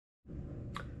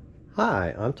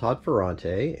Hi, I'm Todd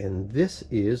Ferrante, and this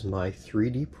is my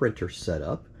 3D printer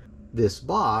setup. This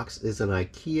box is an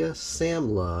IKEA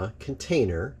Samla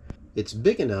container. It's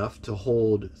big enough to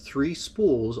hold 3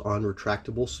 spools on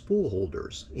retractable spool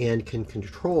holders and can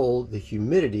control the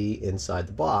humidity inside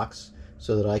the box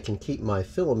so that I can keep my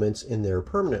filaments in there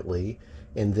permanently,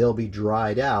 and they'll be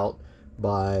dried out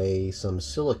by some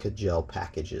silica gel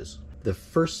packages. The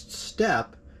first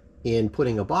step in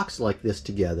putting a box like this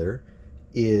together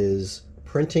is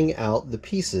printing out the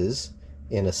pieces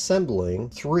and assembling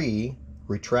 3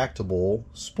 retractable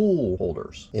spool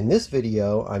holders. In this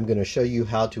video, I'm going to show you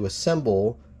how to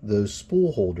assemble those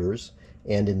spool holders,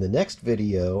 and in the next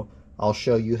video, I'll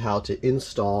show you how to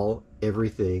install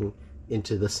everything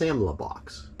into the Samla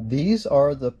box. These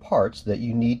are the parts that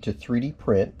you need to 3D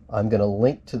print. I'm going to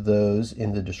link to those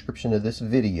in the description of this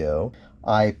video.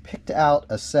 I picked out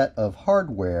a set of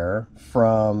hardware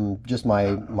from just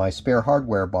my spare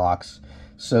hardware box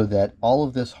so that all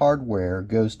of this hardware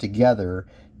goes together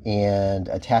and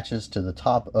attaches to the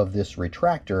top of this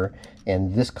retractor,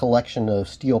 and this collection of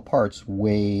steel parts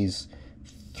weighs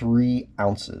 3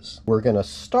 ounces. We're going to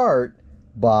start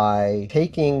by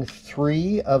taking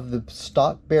 3 of the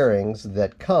stock bearings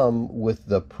that come with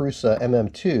the PRUSA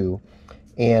MMU2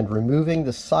 and removing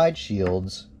the side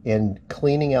shields and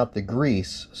cleaning out the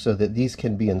grease so that these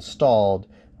can be installed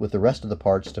with the rest of the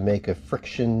parts to make a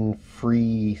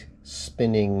friction-free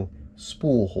spinning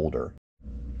spool holder.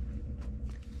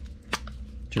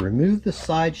 To remove the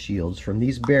side shields from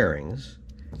these bearings,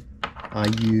 I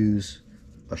use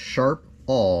a sharp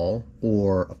awl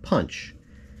or a punch,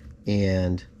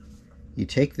 and you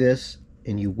take this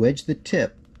and you wedge the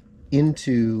tip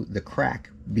into the crack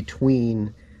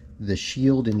between the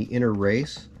shield and the inner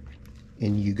race,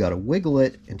 and you got to wiggle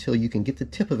it until you can get the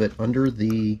tip of it under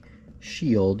the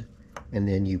shield, and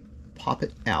then you pop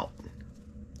it out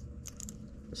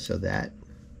so that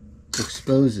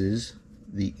exposes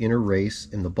the inner race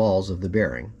and the balls of the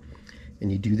bearing.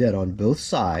 And you do that on both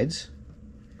sides,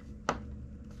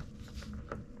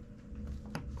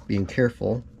 being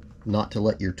careful not to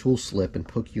let your tool slip and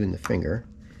poke you in the finger.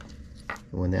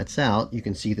 And when that's out, you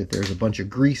can see that there's a bunch of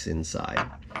grease inside.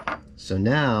 So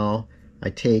now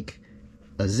I take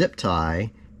a zip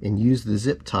tie and use the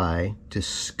zip tie to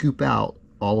scoop out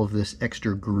all of this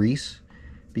extra grease,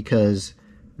 because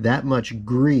that much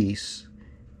grease,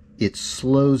 it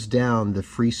slows down the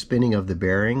free spinning of the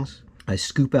bearings. I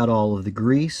scoop out all of the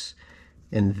grease,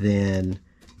 and then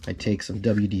I take some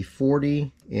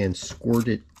WD-40 and squirt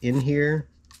it in here.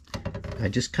 I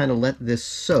just kind of let this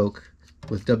soak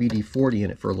with WD-40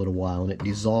 in it for a little while, and it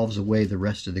dissolves away the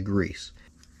rest of the grease.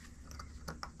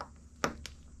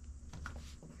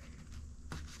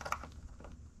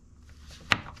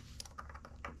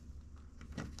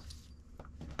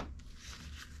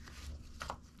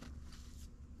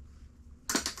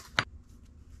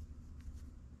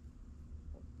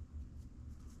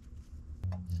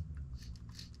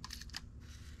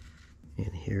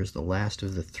 And here's the last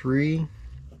of the 3.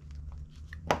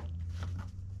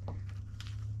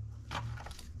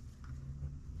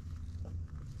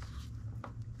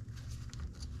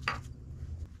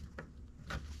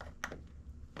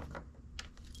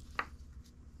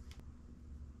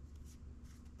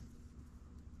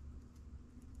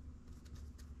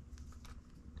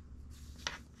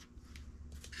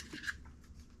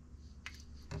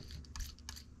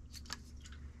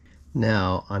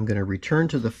 Now I'm going to return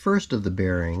to the first of the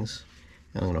bearings,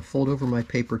 and I'm going to fold over my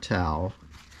paper towel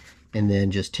and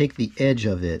then just take the edge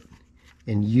of it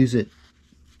and use it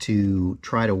to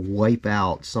try to wipe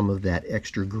out some of that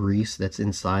extra grease that's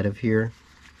inside of here.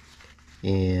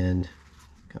 And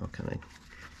I'll kind of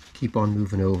keep on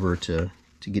moving over to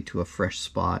get to a fresh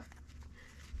spot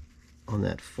on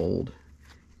that fold.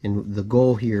 And the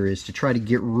goal here is to try to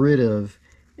get rid of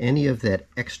any of that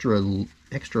extra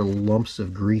lumps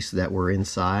of grease that were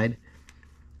inside.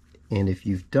 And if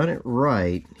you've done it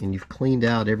right and you've cleaned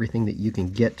out everything that you can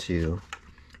get to,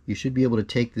 you should be able to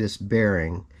take this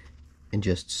bearing and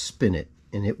just spin it,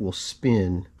 and it will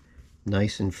spin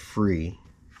nice and free,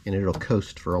 and it'll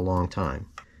coast for a long time.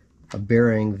 A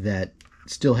bearing that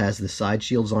still has the side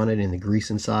shields on it and the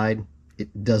grease inside,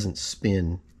 it doesn't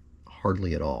spin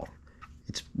hardly at all.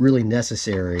 It's really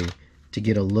necessary to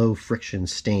get a low friction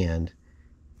stand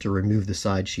to remove the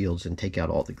side shields and take out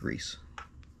all the grease.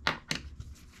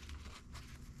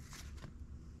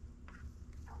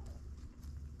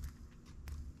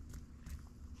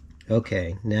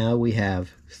 Okay, now we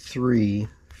have 3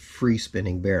 free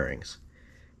spinning bearings,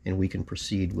 and we can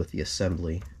proceed with the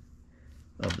assembly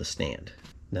of the stand.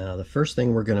 Now the first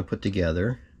thing we're going to put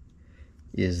together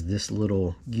is this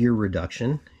little gear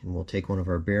reduction, and we'll take one of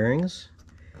our bearings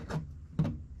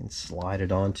and slide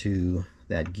it onto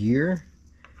that gear,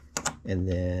 and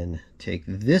then take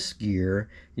this gear.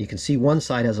 You can see one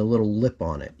side has a little lip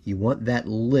on it. You want that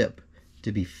lip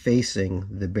to be facing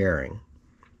the bearing,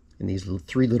 and these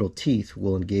three little teeth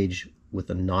will engage with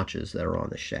the notches that are on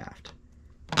the shaft.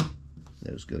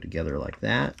 Those go together like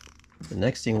that. The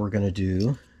next thing we're going to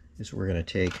do is we're going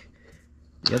to take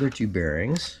the other two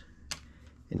bearings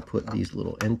and put these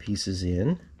little end pieces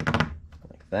in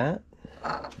like that.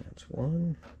 That's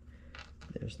one.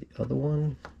 There's the other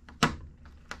one.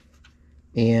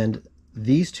 And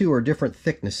these two are different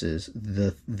thicknesses.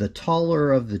 The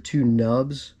taller of the two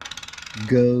nubs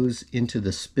goes into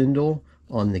the spindle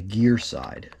on the gear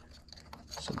side.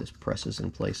 So this presses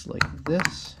in place like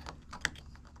this.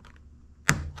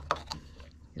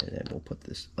 And then we'll put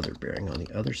this other bearing on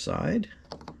the other side.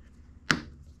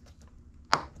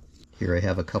 Here I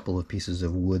have a couple of pieces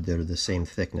of wood that are the same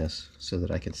thickness so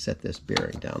that I can set this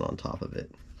bearing down on top of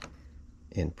it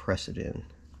and press it in.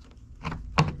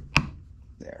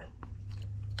 There.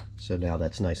 So now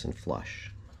that's nice and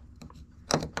flush.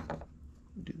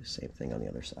 Do the same thing on the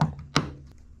other side.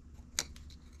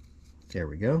 There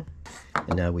we go.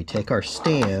 And now we take our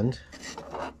stand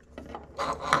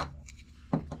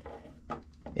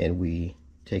and we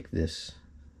take this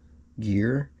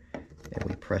gear and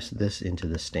we press this into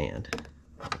the stand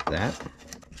like that.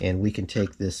 And we can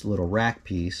take this little rack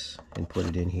piece and put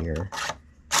it in here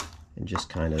and just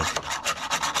kind of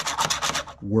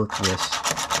work this.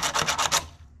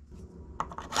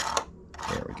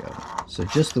 There we go. So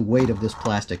just the weight of this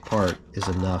plastic part is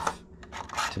enough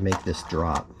to make this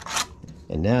drop.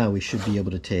 And now we should be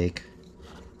able to take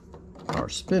our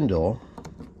spindle,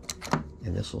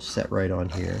 and this will set right on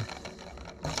here.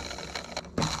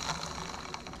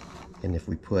 And if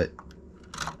we put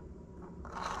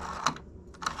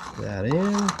that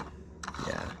in,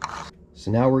 yeah.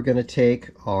 So now we're going to take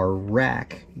our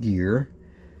rack gear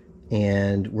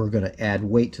and we're going to add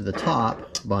weight to the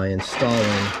top by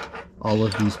installing all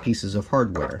of these pieces of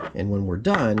hardware. And when we're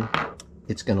done,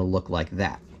 it's going to look like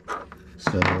that.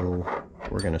 So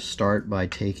we're going to start by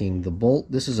taking the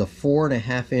bolt. This is a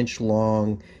 4.5 inch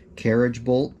long carriage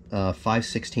bolt,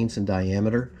 5/16 in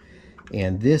diameter.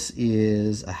 And this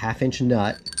is a 1/2 inch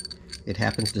nut. It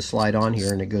happens to slide on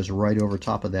here and it goes right over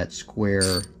top of that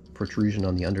square protrusion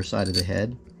on the underside of the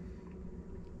head.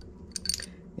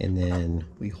 And then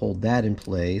we hold that in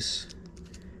place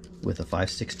with a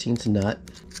 5/16 nut.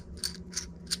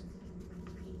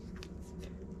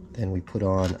 Then we put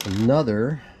on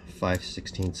another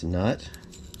 5/16 nut.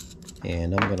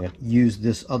 And I'm going to use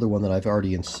this other one that I've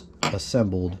already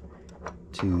assembled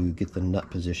to get the nut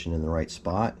position in the right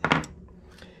spot.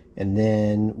 And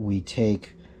then we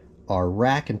take our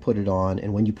rack and put it on.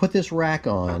 And when you put this rack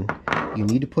on, you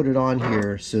need to put it on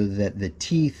here so that the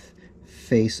teeth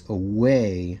face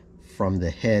away from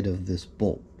the head of this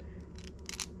bolt,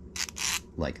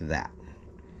 like that.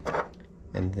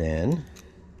 And then,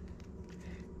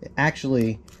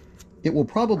 actually, it will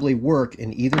probably work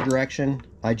in either direction.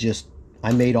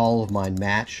 I made all of mine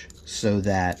match so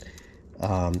that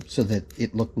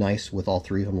it looked nice with all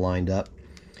three of them lined up.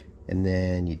 And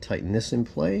then you tighten this in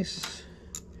place,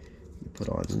 you put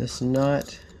on this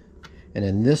nut, and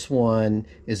then this one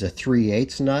is a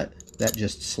 3/8 nut that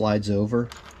just slides over,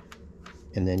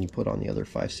 and then you put on the other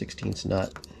 5/16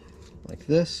 nut like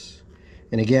this.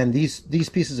 And again, these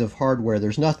pieces of hardware,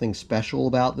 there's nothing special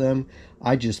about them.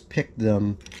 I just picked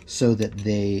them so that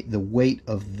the weight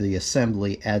of the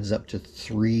assembly adds up to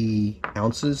 3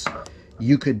 ounces.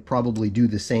 You could probably do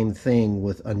the same thing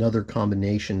with another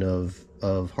combination of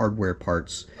hardware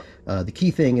parts. The key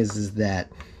thing is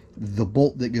that the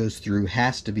bolt that goes through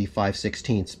has to be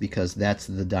 5/16 because that's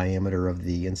the diameter of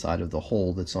the inside of the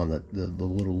hole that's on the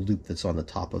little loop that's on the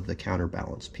top of the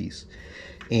counterbalance piece.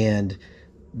 And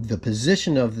the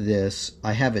position of this,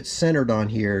 I have it centered on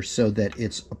here so that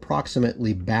it's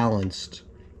approximately balanced,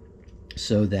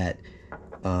 so that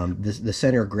the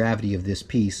center of gravity of this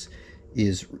piece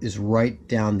is right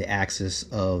down the axis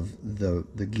of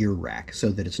the gear rack,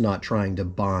 so that it's not trying to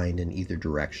bind in either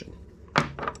direction.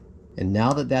 And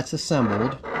now that that's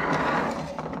assembled,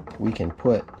 we can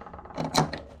put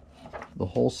the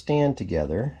whole stand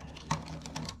together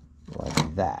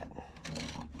like that.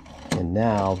 And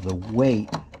now the weight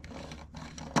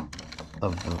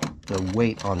of the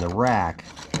weight on the rack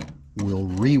will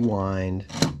rewind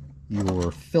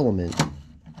your filament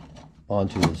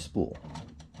onto the spool.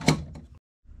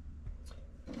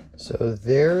 So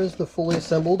there is the fully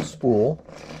assembled spool.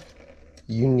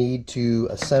 You need to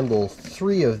assemble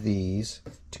 3 of these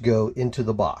to go into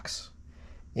the box.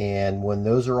 And when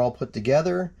those are all put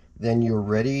together, then you're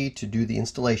ready to do the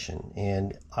installation.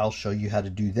 And I'll show you how to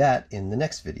do that in the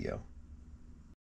next video.